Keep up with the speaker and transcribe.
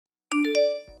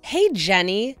Hey,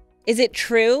 Jenny. Is it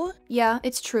true? Yeah,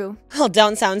 it's true. Oh,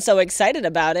 don't sound so excited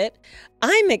about it.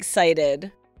 I'm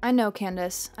excited. I know,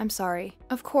 Candace. I'm sorry.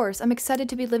 Of course, I'm excited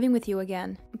to be living with you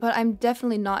again. But I'm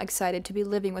definitely not excited to be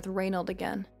living with Reynold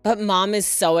again. But Mom is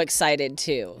so excited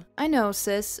too. I know,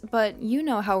 sis, but you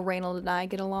know how Reynold and I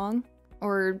get along.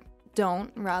 Or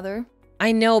don't, rather.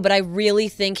 I know, but I really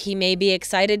think he may be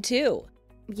excited too.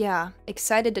 Yeah,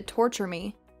 excited to torture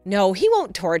me. No, he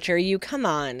won't torture you, come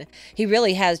on. He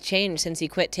really has changed since he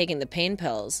quit taking the pain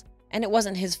pills. And it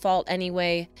wasn't his fault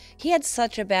anyway. He had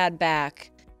such a bad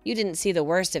back. You didn't see the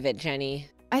worst of it, Jenny.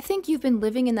 I think you've been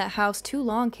living in that house too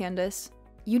long, Candace.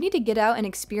 You need to get out and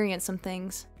experience some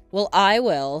things. Well, I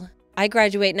will. I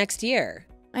graduate next year.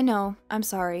 I know, I'm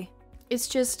sorry. It's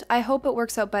just, I hope it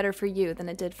works out better for you than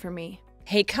it did for me.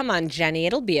 Hey, come on, Jenny,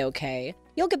 it'll be okay.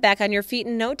 You'll get back on your feet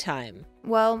in no time.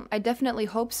 Well, I definitely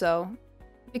hope so.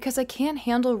 Because I can't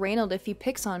handle Reynold if he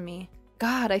picks on me.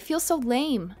 God, I feel so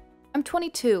lame. I'm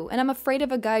 22, and I'm afraid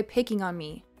of a guy picking on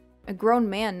me. A grown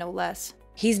man, no less.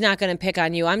 He's not gonna pick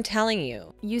on you, I'm telling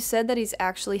you. You said that he's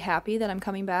actually happy that I'm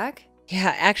coming back?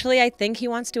 Yeah, actually, I think he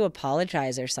wants to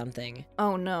apologize or something.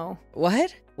 Oh no.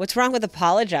 What? What's wrong with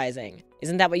apologizing?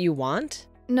 Isn't that what you want?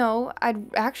 No,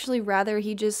 I'd actually rather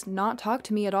he just not talk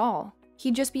to me at all.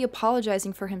 He'd just be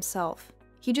apologizing for himself.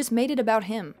 He just made it about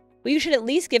him. Well, you should at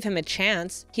least give him a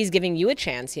chance. He's giving you a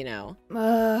chance, you know.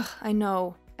 I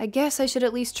know. I guess I should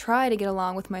at least try to get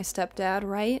along with my stepdad,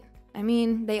 right? I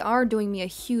mean, they are doing me a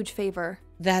huge favor.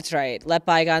 That's right. Let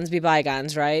bygones be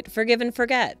bygones, right? Forgive and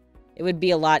forget. It would be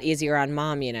a lot easier on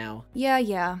Mom, you know.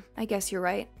 Yeah, I guess you're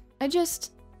right.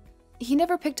 He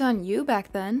never picked on you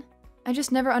back then. I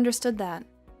just never understood that.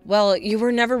 Well, you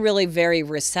were never really very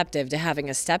receptive to having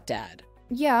a stepdad.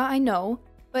 Yeah, I know.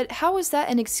 But how is that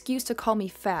an excuse to call me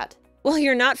fat? Well,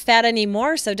 you're not fat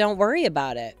anymore, so don't worry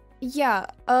about it. Yeah,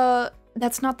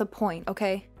 that's not the point,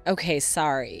 okay? Okay,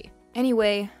 sorry.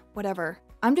 Anyway, whatever.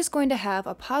 I'm just going to have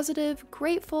a positive,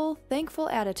 grateful, thankful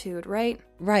attitude, right?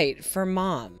 Right, for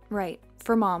Mom. Right,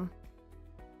 for Mom.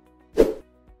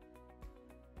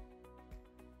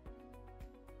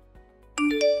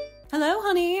 Hello,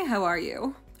 honey. How are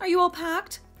you? Are you all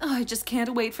packed? Oh, I just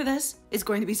can't wait for this. It's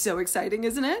going to be so exciting,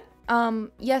 isn't it?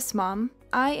 Yes, Mom.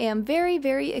 I am very,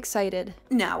 very excited.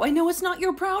 Now, I know it's not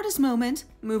your proudest moment,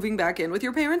 moving back in with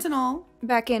your parents and all.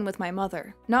 Back in with my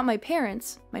mother. Not my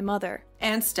parents, my mother.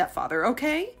 And stepfather,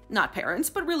 okay? Not parents,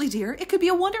 but really, dear, it could be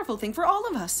a wonderful thing for all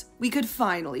of us. We could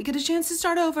finally get a chance to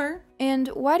start over. And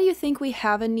why do you think we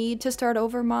have a need to start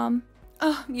over, Mom?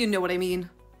 Oh, you know what I mean.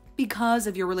 Because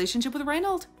of your relationship with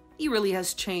Reynold. He really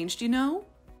has changed, you know?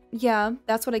 Yeah,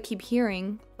 that's what I keep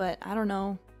hearing, but I don't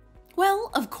know.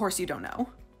 Well, of course you don't know.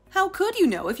 How could you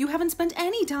know if you haven't spent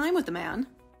any time with the man?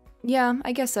 Yeah,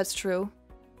 I guess that's true.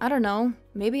 I don't know.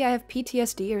 Maybe I have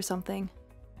PTSD or something.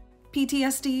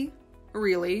 PTSD?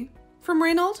 Really? From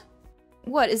Reynold?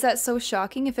 What, is that so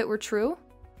shocking if it were true?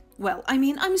 Well, I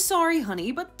mean, I'm sorry,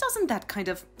 honey, but doesn't that kind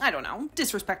of, I don't know,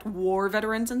 disrespect war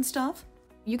veterans and stuff?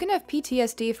 You can have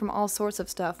PTSD from all sorts of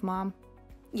stuff, Mom.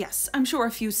 Yes, I'm sure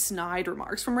a few snide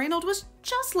remarks from Reynold was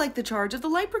just like the charge of the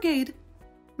Light Brigade.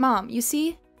 Mom, you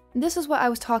see? This is what I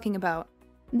was talking about.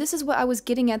 This is what I was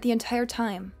getting at the entire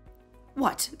time.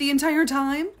 What, the entire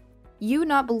time? You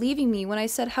not believing me when I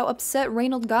said how upset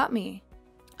Reynold got me.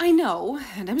 I know,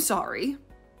 and I'm sorry.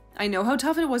 I know how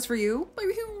tough it was for you, but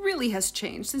he really has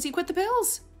changed since he quit the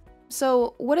pills.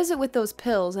 So, what is it with those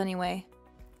pills, anyway?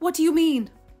 What do you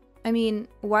mean? I mean,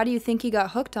 why do you think he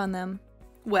got hooked on them?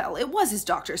 Well, it was his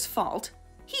doctor's fault.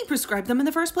 He prescribed them in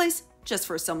the first place, just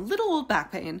for some little old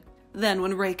back pain. Then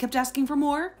when Ray kept asking for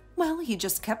more, well, he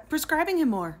just kept prescribing him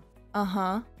more.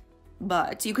 Uh-huh.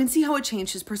 But you can see how it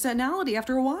changed his personality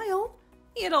after a while.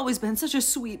 He had always been such a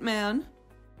sweet man.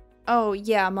 Oh,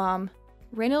 yeah, Mom.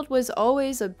 Reynold was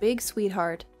always a big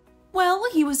sweetheart. Well,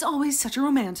 he was always such a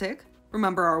romantic.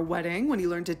 Remember our wedding when he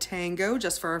learned to tango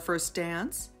just for our first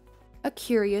dance? A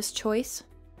curious choice.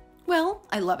 Well,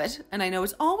 I love it, and I know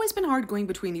it's always been hard going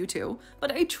between you two,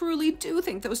 but I truly do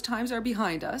think those times are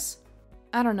behind us.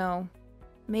 I don't know.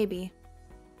 Maybe.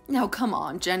 Now come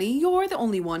on, Jenny, you're the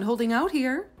only one holding out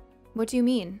here. What do you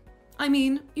mean? I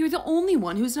mean, you're the only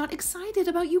one who's not excited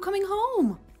about you coming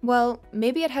home. Well,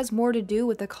 maybe it has more to do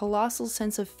with the colossal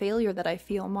sense of failure that I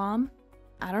feel, Mom.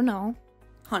 I don't know.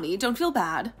 Honey, don't feel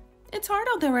bad. It's hard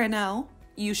out there right now.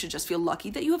 You should just feel lucky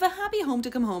that you have a happy home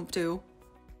to come home to.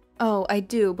 Oh, I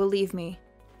do, believe me.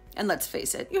 And let's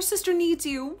face it, your sister needs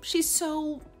you. She's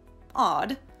so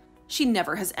odd. She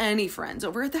never has any friends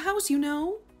over at the house, you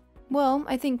know. Well,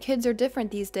 I think kids are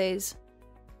different these days.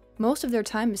 Most of their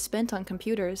time is spent on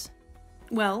computers.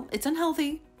 Well, it's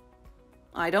unhealthy.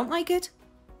 I don't like it.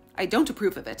 I don't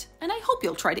approve of it, and I hope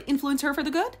you'll try to influence her for the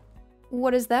good.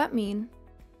 What does that mean?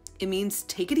 It means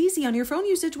take it easy on your phone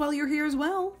usage while you're here as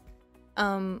well.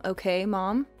 Okay,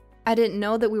 Mom. I didn't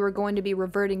know that we were going to be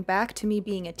reverting back to me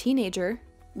being a teenager.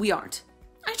 We aren't.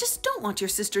 I just don't want your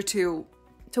sister to...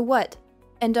 To what?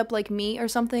 End up like me or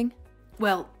something?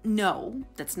 Well, no,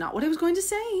 that's not what I was going to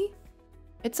say.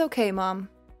 It's okay, Mom.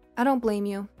 I don't blame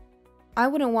you. I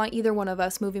wouldn't want either one of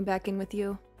us moving back in with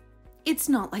you. It's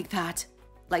not like that.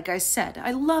 Like I said,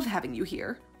 I love having you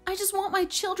here. I just want my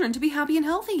children to be happy and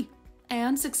healthy.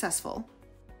 And successful.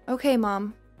 Okay,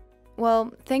 Mom.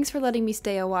 Well, thanks for letting me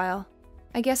stay a while.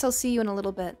 I guess I'll see you in a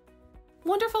little bit.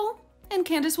 Wonderful. And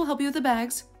Candace will help you with the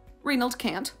bags. Reynold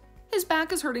can't. His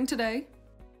back is hurting today.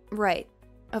 Right.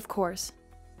 Of course.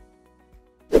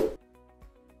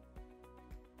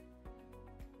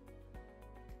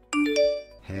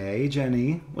 Hey,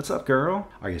 Jenny. What's up, girl?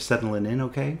 Are you settling in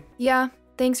okay? Yeah,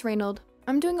 thanks, Reynold.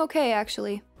 I'm doing okay,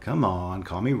 actually. Come on,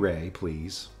 call me Ray,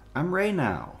 please. I'm Ray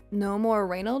now. No more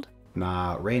Reynold?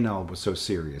 Nah, Reynold was so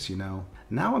serious, you know?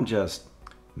 Now I'm just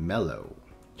mellow.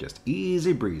 Just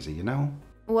easy breezy, you know?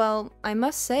 Well, I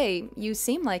must say, you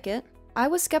seem like it. I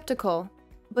was skeptical,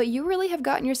 but you really have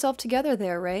gotten yourself together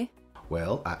there, Ray.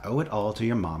 Well, I owe it all to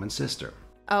your mom and sister.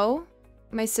 Oh?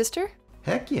 My sister?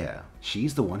 Heck yeah.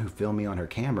 She's the one who filmed me on her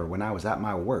camera when I was at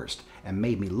my worst and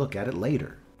made me look at it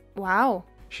later. Wow.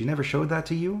 She never showed that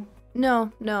to you?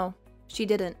 No, she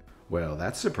didn't. Well,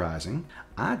 that's surprising.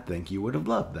 I'd think you would have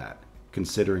loved that,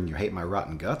 considering you hate my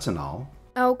rotten guts and all.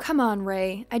 Oh, come on,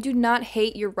 Ray. I do not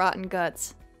hate your rotten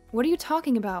guts. What are you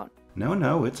talking about?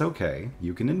 No, it's okay.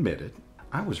 You can admit it.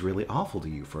 I was really awful to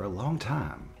you for a long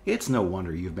time. It's no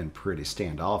wonder you've been pretty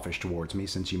standoffish towards me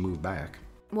since you moved back.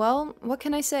 Well, what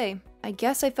can I say? I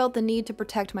guess I felt the need to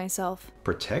protect myself.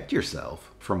 Protect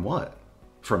yourself? From what?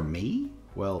 From me?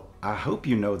 Well, I hope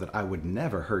you know that I would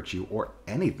never hurt you or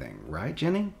anything, right,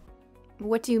 Jenny?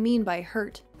 What do you mean by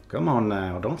hurt? Come on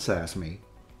now, don't sass me.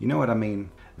 You know what I mean?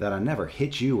 That I never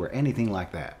hit you or anything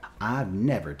like that. I've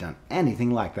never done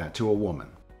anything like that to a woman.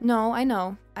 No, I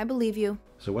know. I believe you.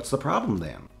 So what's the problem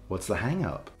then? What's the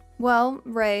hang-up? Well,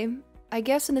 Ray, I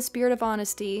guess in the spirit of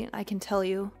honesty, I can tell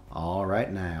you. All right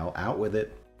now, out with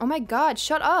it. Oh my God,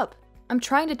 shut up! I'm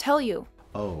trying to tell you.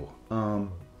 Oh,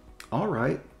 all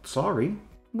right, sorry.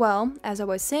 Well, as I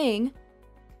was saying,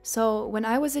 so when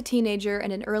I was a teenager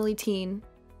and an early teen,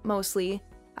 mostly,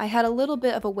 I had a little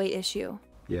bit of a weight issue.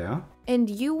 Yeah? And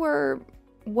you were,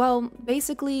 well,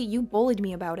 basically, you bullied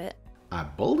me about it. I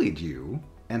bullied you?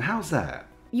 And how's that?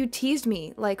 You teased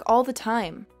me, like, all the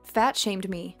time. Fat shamed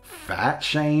me. Fat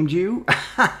shamed you?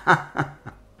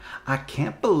 I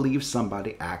can't believe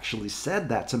somebody actually said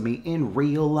that to me in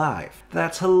real life.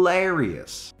 That's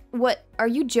hilarious. What, are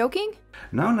you joking?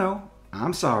 No,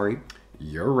 I'm sorry.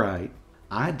 You're right.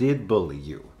 I did bully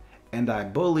you. And I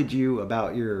bullied you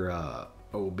about your,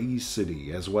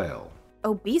 obesity as well.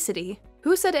 Obesity?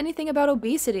 Who said anything about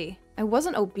obesity? I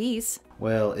wasn't obese.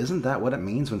 Well, isn't that what it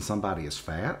means when somebody is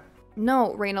fat?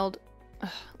 No, Reynold.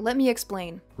 Let me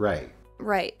explain. Right.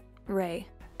 Right, Ray.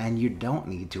 And you don't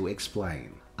need to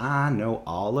explain. I know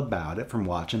all about it from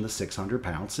watching the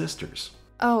 600-pound sisters.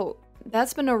 Oh,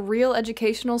 that's been a real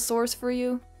educational source for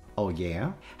you? Oh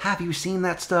yeah? Have you seen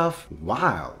that stuff?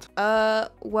 Wild.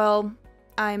 Well,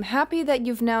 I'm happy that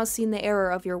you've now seen the error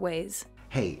of your ways.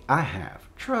 Hey, I have.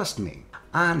 Trust me.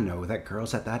 I know that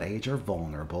girls at that age are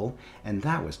vulnerable, and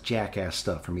that was jackass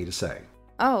stuff for me to say.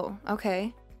 Oh,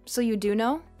 okay. So you do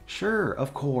know? Sure,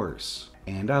 of course.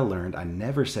 And I learned I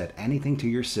never said anything to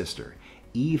your sister,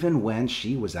 even when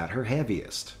she was at her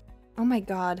heaviest. Oh my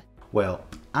God. Well,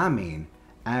 I mean,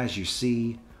 as you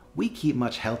see, we keep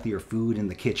much healthier food in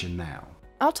the kitchen now.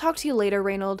 I'll talk to you later,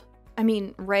 Reynold. I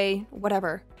mean, Ray,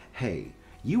 whatever. Hey,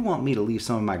 you want me to leave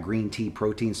some of my green tea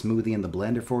protein smoothie in the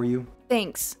blender for you?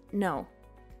 Thanks. No.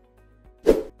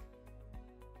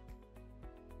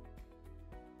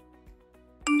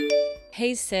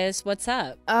 Hey sis, what's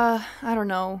up? I don't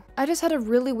know. I just had a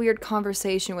really weird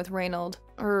conversation with Reynold.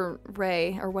 Or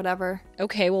Ray, or whatever.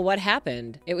 Okay, well what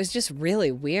happened? It was just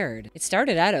really weird. It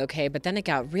started out okay, but then it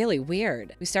got really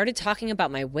weird. We started talking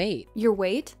about my weight. Your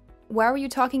weight? Why were you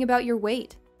talking about your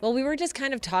weight? Well, we were just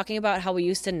kind of talking about how we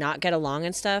used to not get along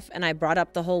and stuff, and I brought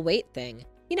up the whole weight thing.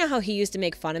 You know how he used to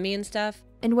make fun of me and stuff?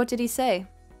 And what did he say?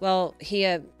 Well, he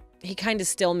kind of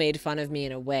still made fun of me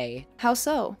in a way. How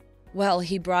so? Well,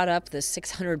 he brought up the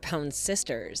 600-pound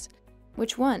sisters.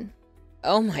 Which one?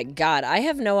 Oh my God, I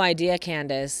have no idea,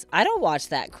 Candace. I don't watch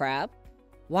that crap.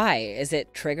 Why? Is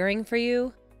it triggering for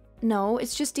you? No,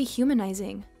 it's just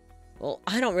dehumanizing. Well,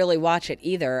 I don't really watch it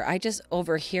either. I just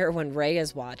overhear when Ray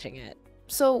is watching it.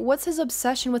 So what's his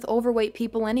obsession with overweight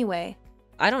people anyway?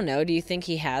 I don't know, do you think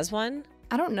he has one?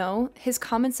 I don't know. His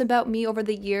comments about me over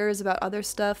the years about other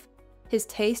stuff, his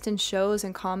taste in shows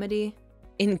and comedy.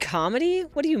 In comedy?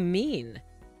 What do you mean?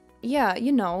 Yeah,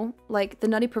 you know, like the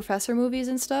Nutty Professor movies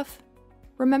and stuff.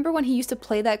 Remember when he used to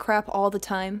play that crap all the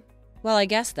time? Well, I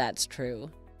guess that's true.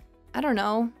 I don't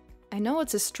know. I know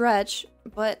it's a stretch,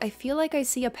 but I feel like I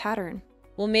see a pattern.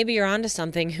 Well, maybe you're onto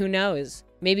something, who knows?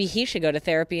 Maybe he should go to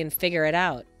therapy and figure it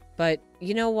out. But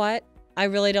you know what? I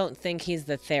really don't think he's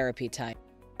the therapy type.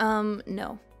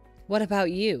 No. What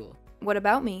about you? What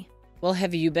about me? Well,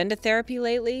 have you been to therapy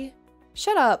lately?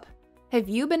 Shut up. Have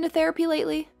you been to therapy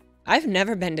lately? I've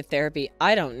never been to therapy.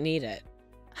 I don't need it.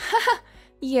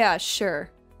 Yeah, sure.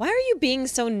 Why are you being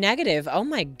so negative? Oh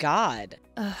my god.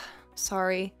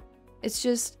 Sorry. It's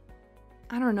just,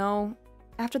 I don't know.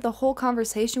 After the whole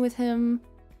conversation with him,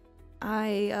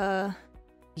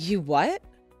 You what?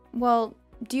 Well,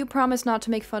 do you promise not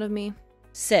to make fun of me?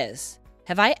 Sis,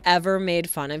 have I ever made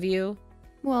fun of you?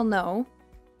 Well, no.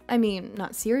 I mean,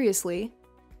 not seriously.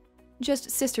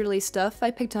 Just sisterly stuff.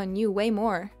 I picked on you way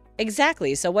more.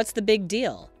 Exactly, so what's the big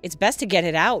deal? It's best to get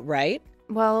it out, right?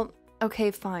 Well, okay,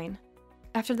 fine.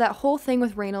 After that whole thing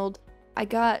with Reynold, I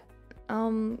got,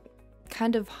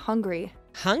 kind of hungry.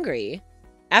 Hungry?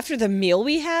 After the meal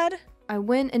we had? I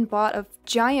went and bought a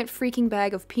giant freaking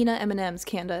bag of peanut M&Ms,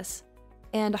 Candace.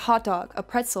 And a hot dog, a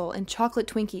pretzel, and chocolate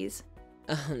Twinkies.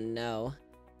 Oh no.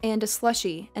 And a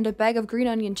slushie, and a bag of green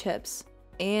onion chips.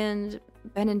 And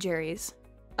Ben & Jerry's.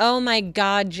 Oh my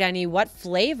god, Jenny, what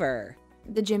flavor?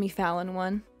 The Jimmy Fallon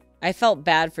one. I felt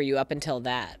bad for you up until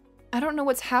that. I don't know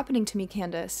what's happening to me,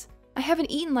 Candace. I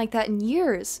haven't eaten like that in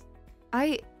years.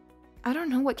 I don't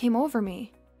know what came over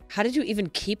me. How did you even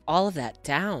keep all of that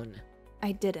down?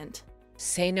 I didn't.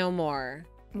 Say no more.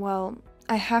 Well,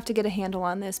 I have to get a handle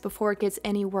on this before it gets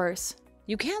any worse.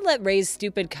 You can't let Ray's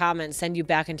stupid comments send you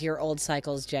back into your old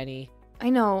cycles, Jenny.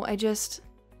 I know,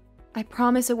 I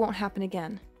promise it won't happen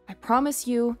again. I promise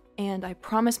you, and I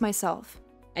promise myself.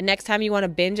 And next time you want to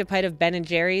binge a pint of Ben &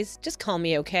 Jerry's, just call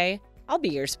me, okay? I'll be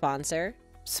your sponsor.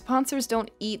 Sponsors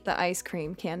don't eat the ice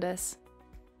cream, Candace.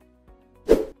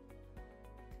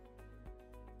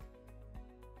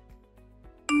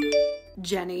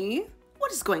 Jenny,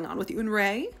 what is going on with you and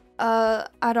Ray?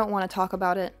 I don't want to talk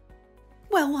about it.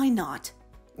 Well, why not?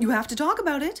 You have to talk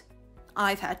about it.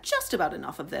 I've had just about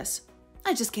enough of this.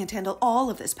 I just can't handle all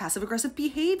of this passive-aggressive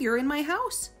behavior in my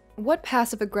house. What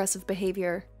passive-aggressive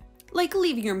behavior? Like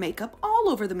leaving your makeup all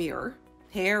over the mirror,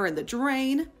 hair in the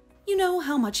drain. You know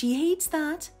how much he hates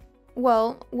that.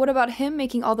 Well, what about him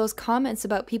making all those comments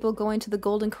about people going to the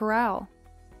Golden Corral?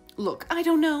 Look, I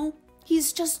don't know.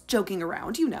 He's just joking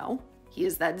around, you know. He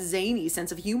has that zany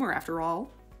sense of humor after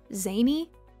all. Zany?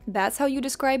 That's how you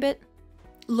describe it?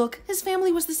 Look, his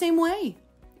family was the same way.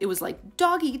 It was like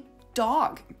dog eat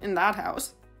dog in that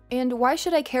house. And why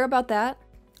should I care about that?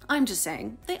 I'm just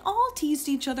saying, they all teased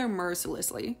each other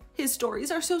mercilessly. His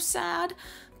stories are so sad,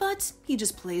 but he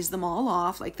just plays them all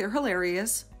off like they're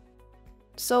hilarious.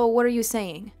 So what are you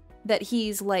saying? That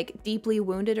he's, like, deeply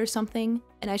wounded or something,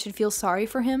 and I should feel sorry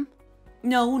for him?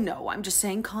 No, I'm just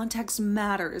saying context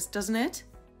matters, doesn't it?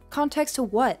 Context to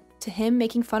what? To him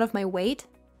making fun of my weight?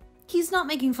 He's not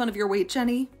making fun of your weight,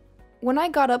 Jenny. When I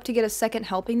got up to get a second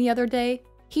helping the other day,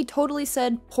 he totally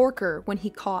said porker when he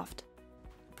coughed.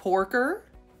 Porker?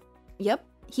 Yep,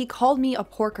 he called me a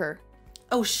porker.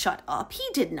 Oh, shut up. He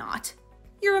did not.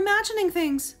 You're imagining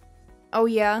things. Oh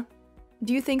yeah?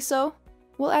 Do you think so?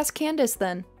 We'll ask Candace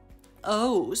then.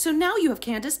 Oh, so now you have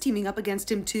Candace teaming up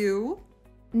against him too?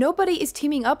 Nobody is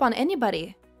teaming up on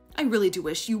anybody. I really do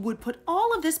wish you would put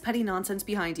all of this petty nonsense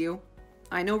behind you.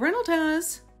 I know Reynolds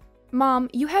has. Mom,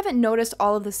 you haven't noticed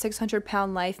all of the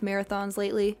 600-pound life marathons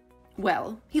lately?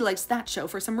 Well, he likes that show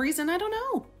for some reason, I don't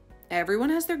know. Everyone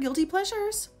has their guilty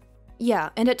pleasures. Yeah,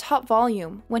 and at top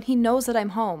volume, when he knows that I'm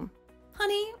home.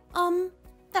 Honey,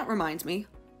 that reminds me.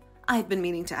 I've been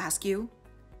meaning to ask you.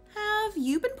 Have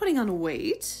you been putting on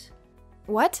weight?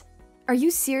 What? Are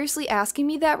you seriously asking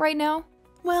me that right now?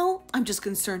 Well, I'm just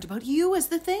concerned about you as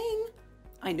the thing.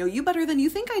 I know you better than you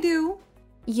think I do.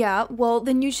 Yeah, well,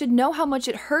 then you should know how much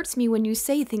it hurts me when you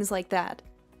say things like that.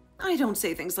 I don't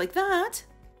say things like that.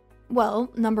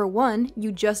 Well, number one,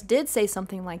 you just did say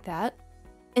something like that.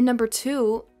 And number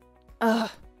two,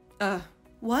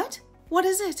 what? What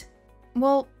is it?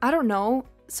 well, I don't know.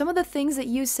 Some of the things that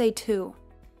you say too.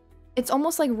 It's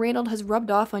almost like Reynold has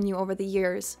rubbed off on you over the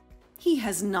years. He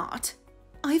has not.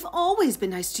 I've always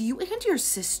been nice to you and your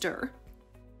sister.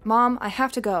 Mom, I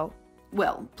have to go.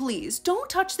 Well, please, don't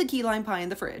touch the key lime pie in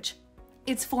the fridge.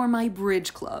 It's for my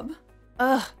bridge club.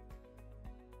 Ugh.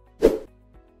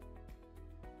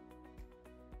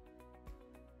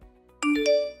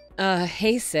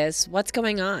 Hey sis, what's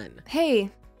going on? Hey,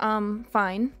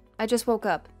 fine. I just woke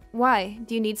up. Why?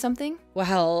 Do you need something?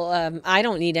 Well, I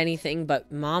don't need anything,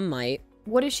 but Mom might.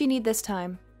 What does she need this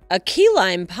time? A key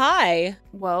lime pie?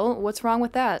 Well, what's wrong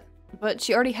with that? But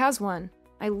she already has one.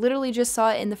 I literally just saw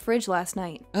it in the fridge last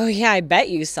night. Oh yeah, I bet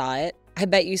you saw it. I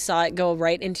bet you saw it go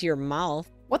right into your mouth.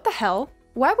 What the hell?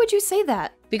 Why would you say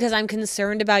that? Because I'm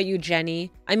concerned about you,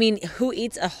 Jenny. I mean, who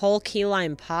eats a whole key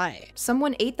lime pie?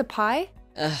 Someone ate the pie?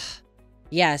 Ugh.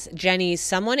 Yes, Jenny,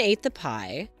 someone ate the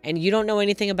pie, and you don't know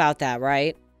anything about that,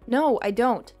 right? No, I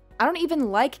don't. I don't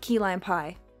even like key lime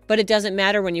pie. But it doesn't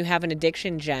matter when you have an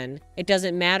addiction, Jen. It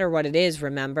doesn't matter what it is,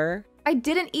 remember? I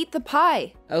didn't eat the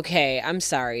pie. Okay, I'm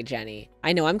sorry, Jenny.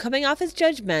 I know I'm coming off as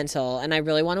judgmental, and I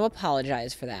really want to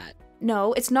apologize for that.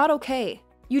 No, it's not okay.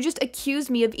 You just accused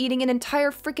me of eating an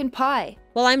entire freaking pie.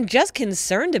 Well, I'm just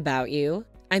concerned about you.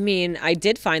 I mean, I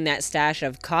did find that stash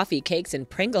of coffee, cakes, and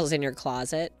Pringles in your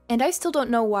closet. And I still don't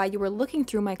know why you were looking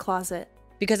through my closet.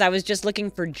 Because I was just looking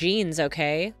for jeans,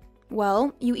 okay?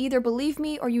 Well, you either believe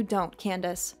me or you don't,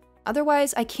 Candace.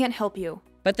 Otherwise, I can't help you.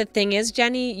 But the thing is,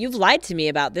 Jenny, you've lied to me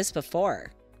about this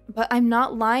before. But I'm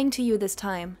not lying to you this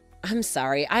time. I'm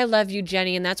sorry. I love you,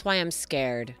 Jenny, and that's why I'm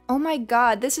scared. Oh my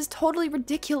god, this is totally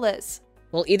ridiculous.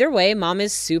 Well, either way, Mom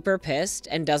is super pissed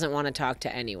and doesn't want to talk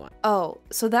to anyone. Oh,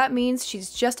 so that means she's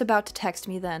just about to text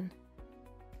me then.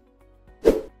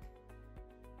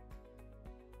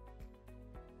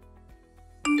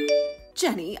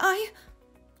 Jenny,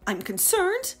 I'm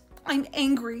concerned. I'm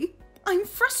angry. I'm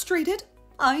frustrated.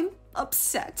 I'm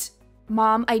upset.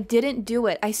 Mom, I didn't do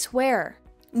it, I swear.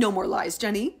 No more lies,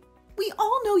 Jenny. We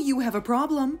all know you have a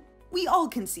problem. We all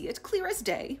can see it clear as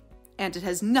day. And it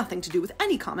has nothing to do with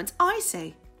any comments I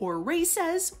say, or Ray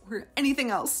says, or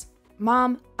anything else.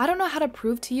 Mom, I don't know how to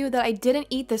prove to you that I didn't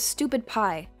eat this stupid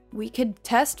pie. We could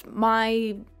test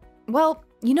my... Well,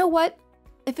 you know what?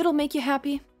 If it'll make you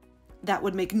happy. That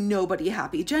would make nobody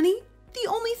happy, Jenny. The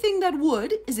only thing that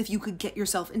would is if you could get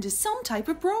yourself into some type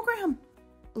of program.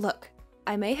 Look,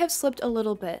 I may have slipped a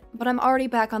little bit, but I'm already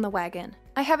back on the wagon.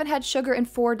 I haven't had sugar in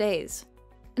 4 days.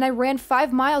 And I ran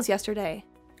 5 miles yesterday.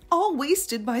 All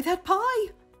wasted by that pie.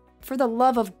 For the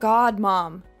love of God,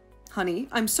 Mom. Honey,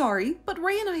 I'm sorry, but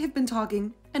Ray and I have been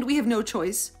talking, and we have no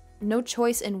choice. No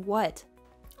choice in what?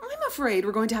 I'm afraid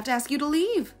we're going to have to ask you to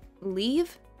leave.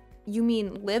 Leave? You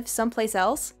mean live someplace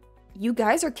else? You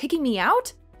guys are kicking me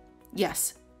out?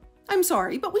 Yes. I'm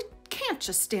sorry, but we can't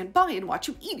just stand by and watch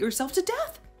you eat yourself to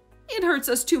death. It hurts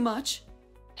us too much.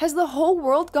 Has the whole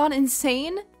world gone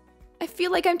insane? I feel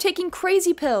like I'm taking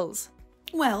crazy pills.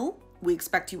 Well, we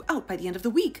expect you out by the end of the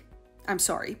week. I'm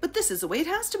sorry, but this is the way it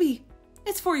has to be.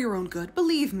 It's for your own good,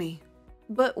 believe me.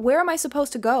 But where am I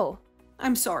supposed to go?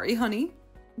 I'm sorry, honey.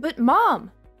 But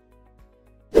Mom!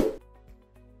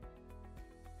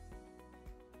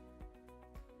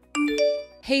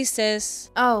 Hey, sis.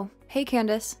 Oh, hey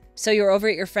Candace. So you're over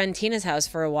at your friend Tina's house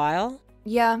for a while?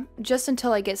 Yeah, just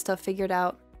until I get stuff figured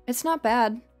out. It's not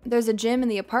bad. There's a gym in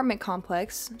the apartment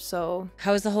complex, so...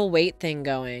 How's the whole weight thing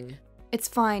going? It's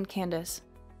fine, Candace.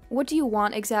 What do you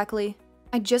want exactly?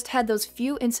 I just had those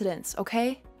few incidents,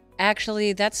 okay?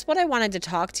 Actually, that's what I wanted to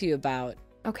talk to you about.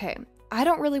 Okay, I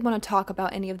don't really want to talk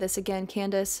about any of this again,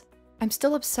 Candace. I'm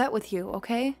still upset with you,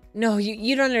 okay? No,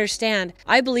 you don't understand.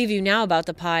 I believe you now about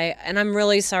the pie, and I'm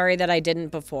really sorry that I didn't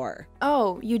before.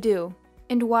 Oh, you do.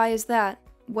 And why is that?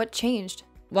 What changed?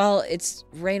 Well, it's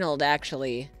Reynold,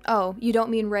 actually. Oh, you don't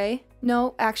mean Ray?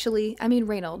 No, actually, I mean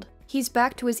Reynold. He's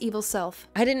back to his evil self.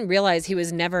 I didn't realize he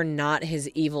was never not his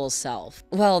evil self.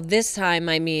 Well, this time,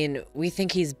 I mean, we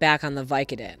think he's back on the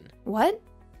Vicodin. What?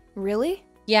 Really?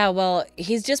 Yeah, well,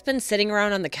 he's just been sitting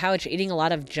around on the couch eating a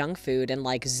lot of junk food and,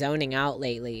 like, zoning out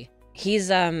lately. He's,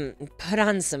 put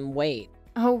on some weight.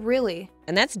 Oh, really?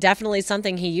 And that's definitely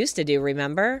something he used to do,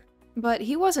 remember? But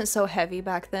he wasn't so heavy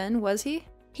back then, was he?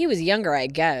 He was younger, I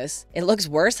guess. It looks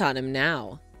worse on him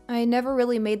now. I never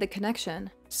really made the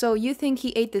connection. So you think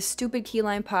he ate this stupid key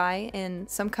lime pie in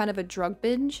some kind of a drug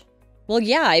binge? Well,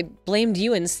 yeah, I blamed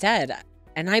you instead.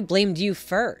 And I blamed you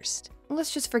first.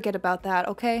 Let's just forget about that,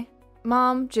 okay?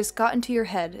 Mom just got into your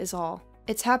head is all.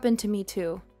 It's happened to me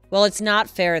too. Well, it's not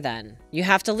fair then. You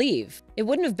have to leave. It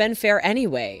wouldn't have been fair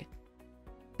anyway.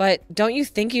 But don't you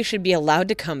think you should be allowed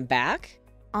to come back?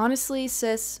 Honestly,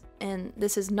 sis, and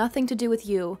this has nothing to do with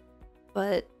you,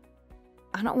 but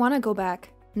I don't want to go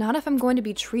back. Not if I'm going to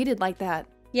be treated like that.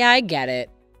 Yeah, I get it.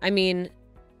 I mean,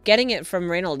 getting it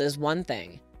from Reynold is one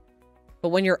thing. But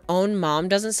when your own mom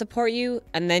doesn't support you,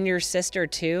 and then your sister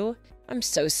too, I'm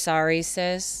so sorry,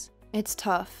 sis. It's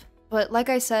tough. But like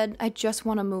I said, I just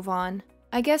want to move on.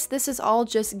 I guess this has all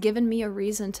just given me a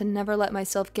reason to never let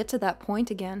myself get to that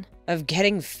point again. Of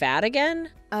getting fat again?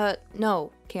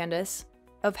 No, Candace.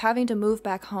 Of having to move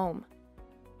back home.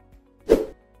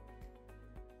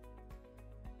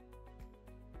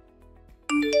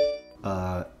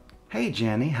 Hey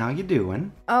Jenny, how you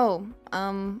doing? Oh,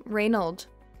 Reynold.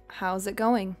 How's it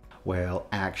going? Well,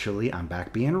 actually, I'm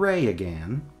back being Ray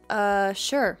again.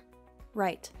 Sure.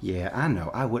 Right. Yeah, I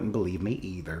know, I wouldn't believe me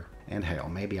either. And hell,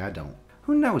 maybe I don't.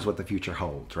 Who knows what the future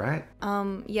holds, right?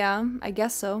 Yeah, I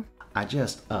guess so.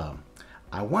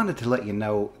 I wanted to let you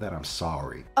know that I'm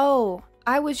sorry. Oh,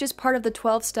 I was just part of the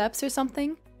 12 steps or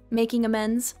something? Making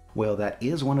amends? Well, that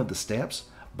is one of the steps,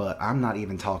 but I'm not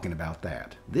even talking about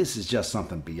that. This is just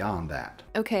something beyond that.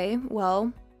 Okay,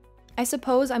 well, I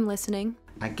suppose I'm listening.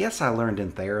 I guess I learned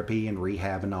in therapy and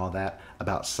rehab and all that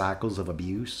about cycles of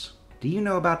abuse. Do you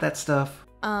know about that stuff?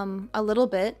 A little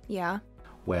bit, yeah.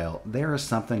 Well, there is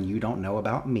something you don't know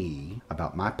about me,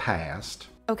 about my past.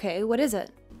 Okay, what is it?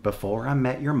 Before I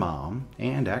met your mom,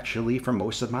 and actually for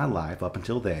most of my life up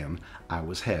until then, I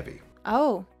was heavy.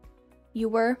 Oh, you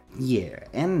were? Yeah,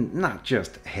 and not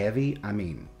just heavy, I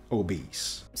mean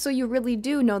obese. So you really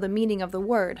do know the meaning of the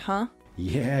word, huh?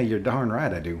 Yeah, you're darn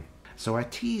right I do. So I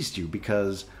teased you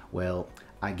because, well,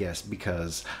 I guess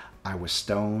because I was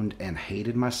stoned and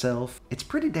hated myself. It's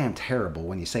pretty damn terrible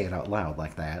when you say it out loud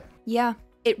like that. Yeah,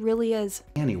 it really is.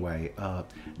 Anyway,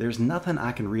 there's nothing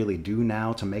I can really do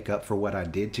now to make up for what I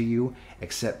did to you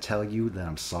except tell you that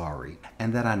I'm sorry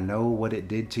and that I know what it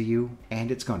did to you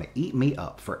and it's gonna eat me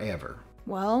up forever.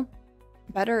 Well,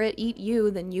 better it eat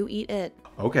you than you eat it.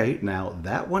 Okay, now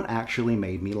that one actually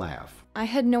made me laugh. I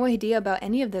had no idea about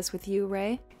any of this with you,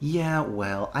 Ray. Yeah,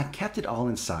 well, I kept it all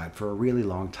inside for a really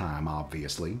long time,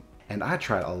 obviously, and I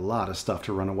tried a lot of stuff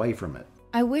to run away from it.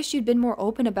 I wish you'd been more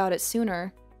open about it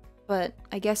sooner, but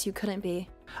I guess you couldn't be.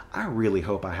 I really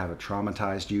hope I haven't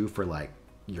traumatized you for, like,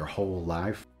 your whole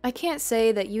life. I can't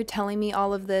say that you telling me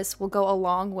all of this will go a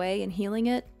long way in healing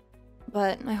it,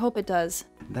 but I hope it does.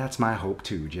 That's my hope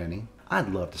too, Jenny.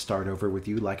 I'd love to start over with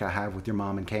you like I have with your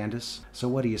mom and Candace. So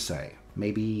what do you say?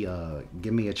 Maybe,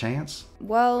 give me a chance?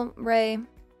 Well, Ray,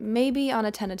 maybe on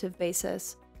a tentative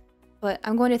basis. But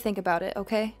I'm going to think about it,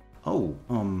 okay? Oh,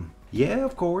 yeah,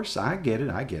 of course. I get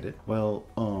it. Well,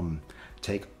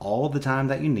 take all the time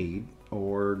that you need,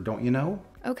 or don't you know?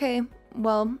 Okay,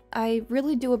 well, I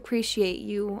really do appreciate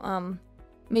you,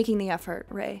 making the effort,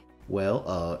 Ray.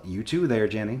 Well, you too there,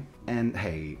 Jenny. And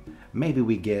hey, maybe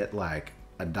we get, like,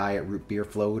 a diet root beer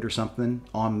float or something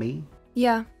on me?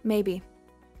 Yeah, maybe.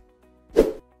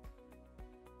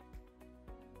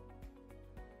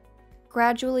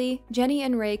 Gradually, Jenny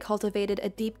and Ray cultivated a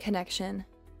deep connection.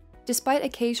 Despite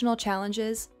occasional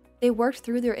challenges, they worked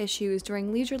through their issues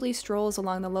during leisurely strolls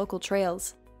along the local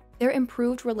trails. Their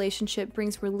improved relationship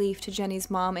brings relief to Jenny's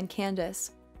mom and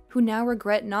Candace, who now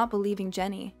regret not believing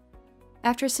Jenny.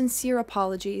 After sincere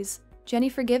apologies, Jenny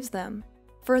forgives them,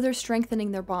 further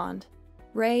strengthening their bond.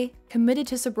 Ray, committed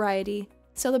to sobriety,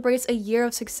 celebrates a year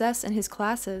of success in his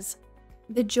classes.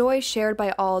 The joy shared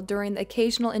by all during the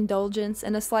occasional indulgence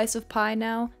in a slice of pie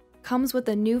now comes with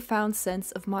a newfound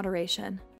sense of moderation.